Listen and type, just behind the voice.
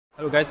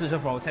Hello guys, this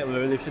is from Tech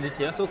Revolution is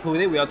here. So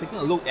today we are taking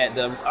a look at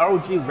the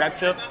ROG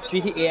Rapture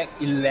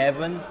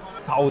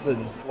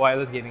GT-AX11000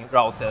 wireless gaming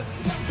router.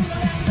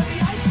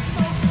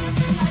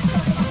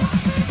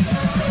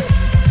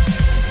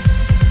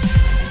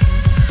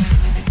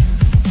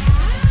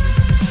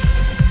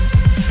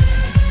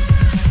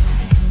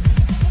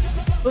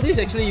 So this is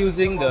actually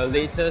using the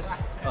latest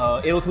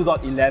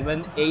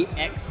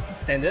 802.11ax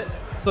standard.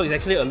 So it's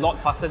actually a lot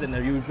faster than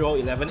the usual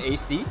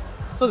 11ac.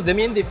 So the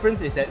main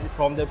difference is that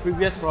from the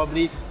previous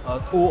probably 2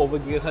 over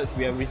gigahertz,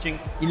 we are reaching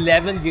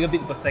 11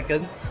 gigabit per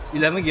second,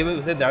 11 gigabit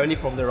per second directly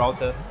from the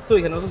router. So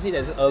you can also see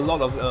there's a lot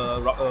of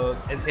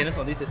antennas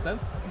on this system.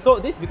 So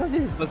because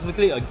this is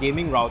specifically a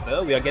gaming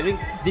router, we are getting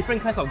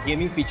different kinds of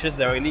gaming features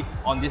directly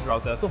on this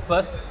router. So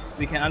first,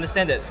 we can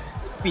understand that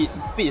speed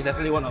is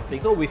definitely one of the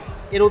things. So with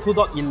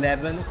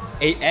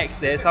 802.11ax,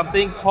 there's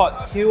something called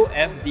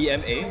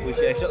OFDMA, which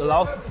actually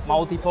allows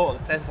multiple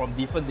access from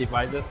different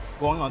devices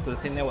going onto the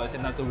same network at the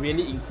same time to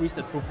really increase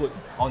the throughput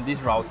on this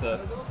router.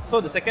 So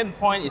the second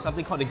point is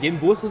something called the game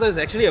boost. So there's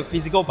actually a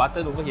physical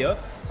button over here.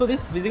 So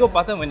this physical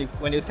button,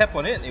 when you tap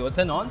on it, it will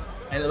turn on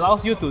and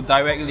allows you to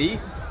directly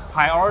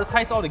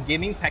prioritize all the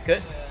gaming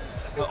packets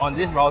on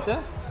this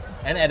router,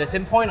 and at the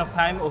same point of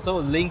time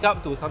also link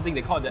up to something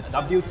they call the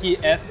WT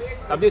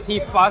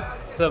fast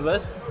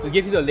servers to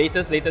give you the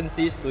latest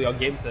latencies to your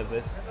game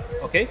servers.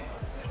 Okay?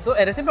 So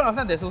at the same point of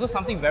time, there's also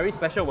something very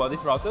special about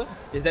this router,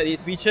 is that it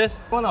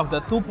features one of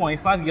the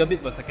 2.5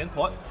 gigabit per second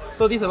port.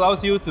 So this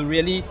allows you to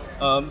really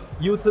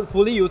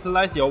fully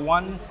utilize your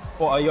 11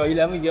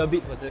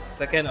 gigabit per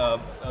second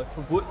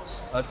throughput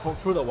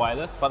through the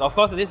wireless. But of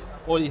course, this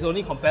is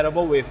only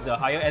compatible with the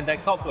higher end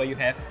desktops where you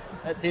have,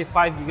 let's say,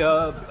 5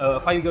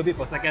 gigabit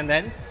per second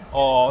LAN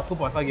or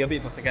 2.5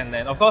 gigabit per second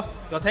LAN. Of course,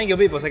 your 10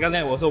 gigabit per second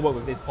LAN will also work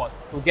with this port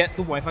to get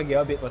 2.5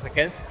 gigabit per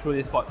second through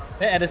this port.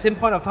 Then at the same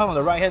point of time, on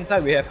the right hand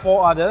side, we have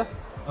 4 other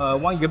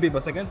 1 gigabit per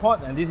second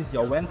port, and this is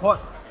your WAN port.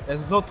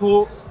 There's also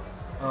 2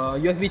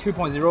 USB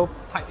 3.0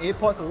 Type A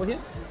ports over here.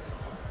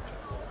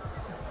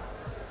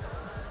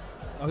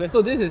 Okay,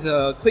 so this is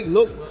a quick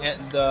look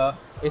at the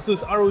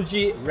ASUS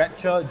ROG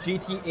Rapture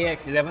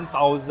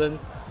GT-AX11000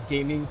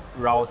 gaming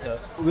router.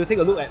 We'll take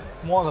a look at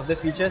more of the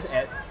features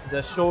at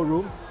the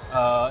showroom,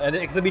 at the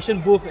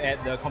exhibition booth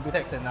at the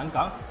Computex in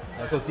Nankang.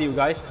 So see you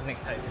guys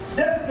next time.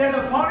 Let's get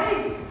a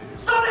party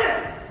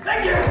started!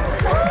 Thank you!